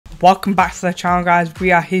Welcome back to the channel, guys.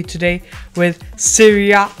 We are here today with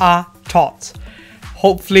Seria Tots.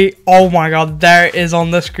 Hopefully, oh my god, there it is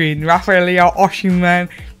on the screen. Rafael, Osimhen,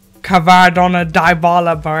 Cavardona,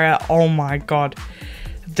 Dybala, Barrea. Oh my god,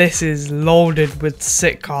 this is loaded with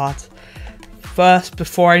sick cards. First,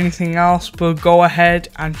 before anything else, we'll go ahead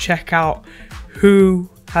and check out who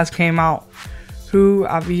has came out, who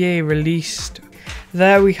have EA released.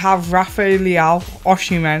 There we have Rafael,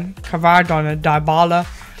 Osimhen, Cavardona, Dybala,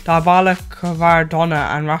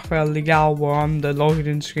 Cavardona, and Rafael Leao were on the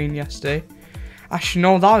loading screen yesterday. Actually,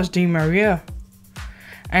 no, that was Di Maria.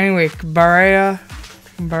 Anyway, Barrea,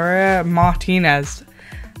 Martinez,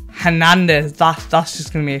 Hernandez. That's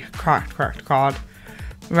just gonna be a cracked card.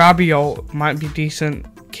 Rabiot might be decent.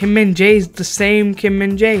 Kim Min-jae's the same Kim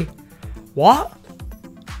Min-jae. What?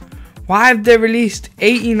 Why have they released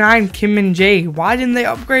 89 Kim Min-jae? Why didn't they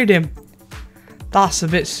upgrade him? That's a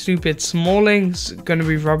bit stupid. Smalling's gonna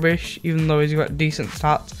be rubbish, even though he's got decent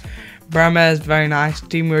stats. Bremer is very nice.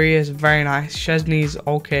 Di Maria is very nice. Szczesny's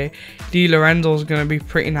okay. Di Lorenzo's gonna be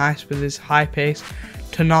pretty nice with his high pace.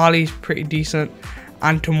 Tonali's pretty decent.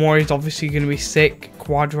 And Tomori's obviously gonna be sick.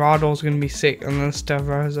 Cuadrado's gonna be sick, and then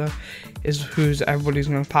Steverza is who's everybody's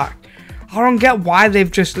gonna pack. I don't get why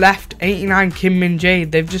they've just left 89 Kim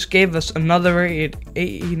Min-jae. They've just gave us another rated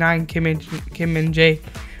 89 Kim Min-jae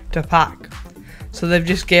to pack. So they've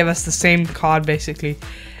just gave us the same card basically.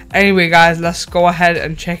 Anyway guys, let's go ahead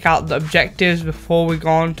and check out the objectives before we go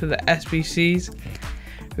on to the SBCs.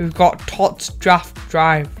 We've got Tots Draft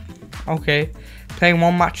Drive. Okay. Playing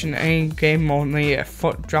one match in any game mode, and then you get a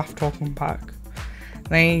foot draft token pack.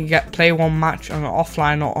 Then you get play one match on an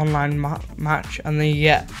offline or online match, and then you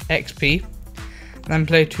get XP. Then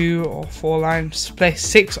play 2 or 4 lines. Play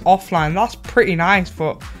 6 offline. That's pretty nice.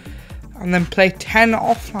 And then play 10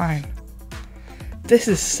 offline. This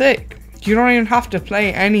is sick. You don't even have to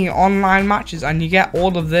play any online matches, and you get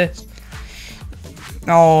all of this.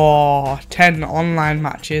 Oh, 10 online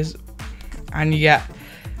matches, and you get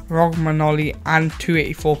Romagnoli and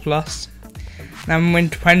 284 plus. Then win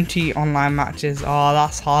 20 online matches. Oh,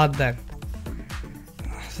 that's hard then.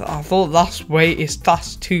 I thought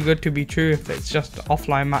that's too good to be true if it's just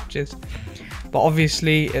offline matches, but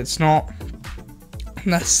obviously it's not.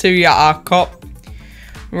 The Seria Cup,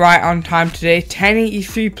 right on time today.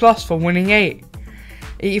 1083 plus for winning 8.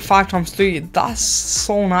 85 times 3. That's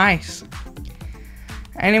so nice.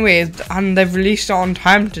 Anyways, and they've released it on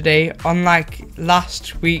time today, unlike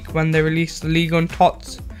last week when they released the League on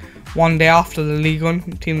Tots one day after the League on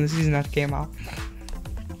Team of the Season that came out.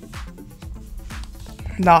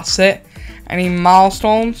 That's it. Any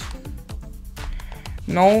milestones?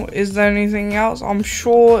 No. Is there anything else? I'm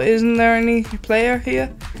sure, isn't there any player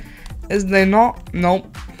here? Is there not?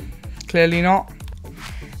 Nope. Clearly not.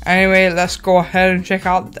 Anyway, let's go ahead and check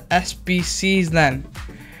out the SBCs then.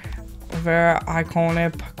 Vera,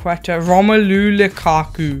 Icone, Paqueta, Romelu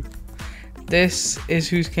Lukaku. This is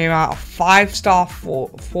who's came out. 5-star,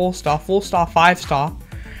 4-star, 4-star, 5-star.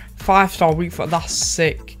 5-star weak foot. That's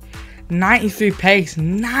sick. 93 pace,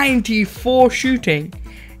 94 shooting,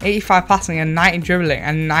 85 passing, and 90 dribbling,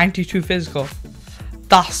 and 92 physical.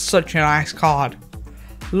 That's such a nice card.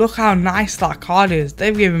 Look how nice that card is.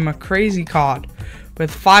 They've given him a crazy card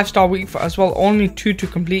with 5-star weak foot as well. Only 2 to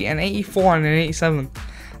complete, an 84 and an 87.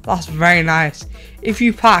 That's very nice. If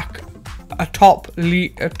you pack a top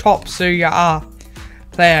Serie A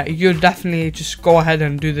player, you'll definitely just go ahead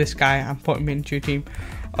and do this guy and put him into your team.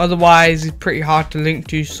 Otherwise, it's pretty hard to link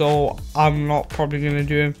to, so I'm not probably going to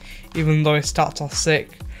do him, even though his stats are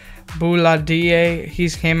sick. Bouladie,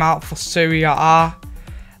 he's came out for Serie A.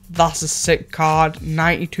 That's a sick card.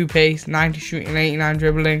 92 pace, 90 shooting, 89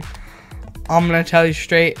 dribbling. I'm going to tell you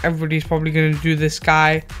straight, everybody's probably going to do this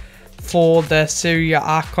guy for the Serie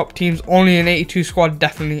A Cup teams. Only an 82 squad,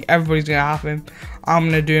 definitely. Everybody's going to have him. I'm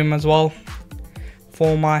going to do him as well.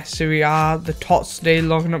 For my Serie A, the Tots today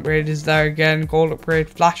login upgrade is there again. Gold upgrade,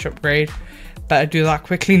 flash upgrade. Better do that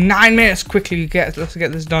quickly. 9 minutes quickly. Let's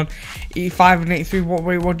get this done. 85 and 83.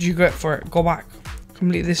 What did you get for it? Go back.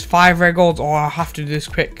 Complete this 5 rare golds. Oh, I have to do this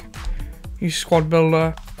quick. Use squad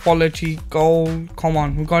builder, quality, gold. Come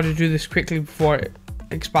on, we've got to do this quickly before it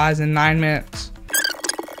expires in 9 minutes.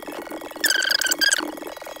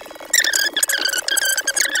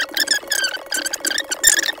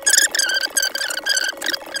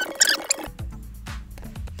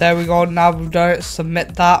 There we go. Now we've done it.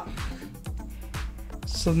 Submit that.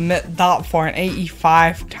 Submit that for an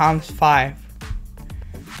 85 times 5.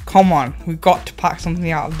 Come on, we've got to pack something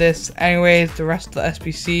out of this. Anyways, the rest of the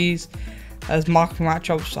SBCs, as marketing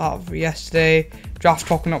matchups out of yesterday. Draft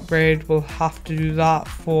token upgrade, we'll have to do that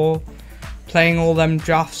for playing all them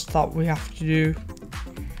drafts that we have to do.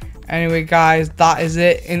 Anyway guys, that is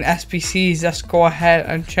it in SBCs. Let's go ahead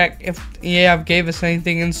and check if EA have gave us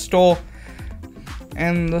anything in store.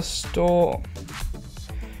 In the store,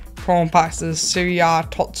 promo packs, there's Seria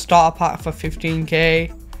Tots starter pack for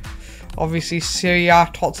 15k. Obviously Seria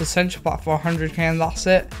Tots essential pack for 100k, and that's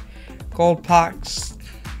it. Gold packs,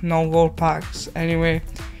 no gold packs. Anyway,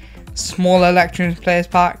 small electrons players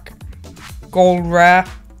pack, gold rare.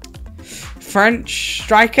 French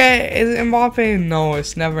striker, is it Mbappe? No,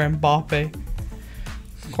 it's never Mbappe.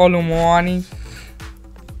 Colomwani.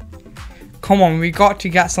 Come on, we got to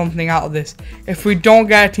get something out of this. If we don't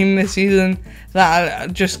get a team this season,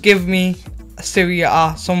 that just give me Seria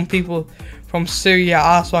A. Some people from Seria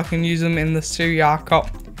A, so I can use them in the Seria Cup.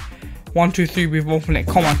 1, 2, 3, we've opened it.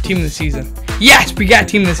 Come on, team of the season. Yes, we get a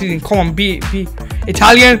team of the season. Come on, be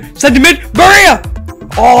Italian, centre mid, Beria.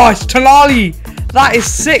 Oh, it's Tonali. That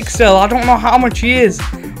is sick still. I don't know how much he is.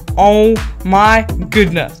 Oh my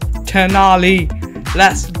goodness. Tonali.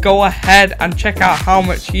 Let's go ahead and check out how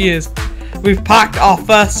much he is. We've packed our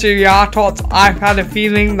first Serie A Tots. I've had a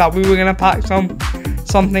feeling that we were going to pack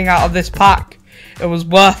something out of this pack. It was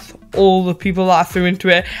worth all the people that I threw into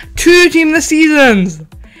it. 2 team of the seasons.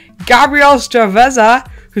 Gabriel Straveza,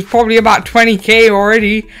 who's probably about 20k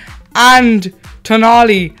already. And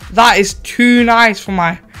Tonali. That is too nice for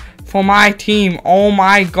my team. Oh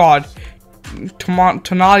my god.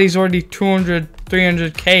 Tonali's already 200,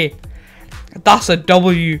 300k. That's a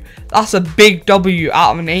W. That's a big W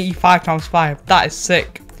out of an 85 times 5. That is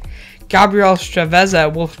sick. Gabriel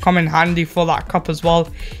Straveza will come in handy for that cup as well.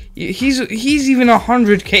 He's even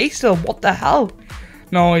 100k still. What the hell?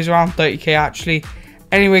 No, he's around 30k actually.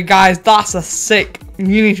 Anyway guys, that's a sick.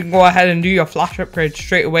 You need to go ahead and do your flash upgrade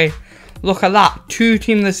straight away. Look at that. 2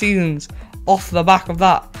 team of the seasons off the back of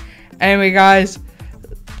that. Anyway guys,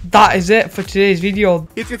 that is it for today's video.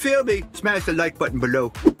 If you feel me, smash the like button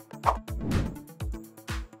below.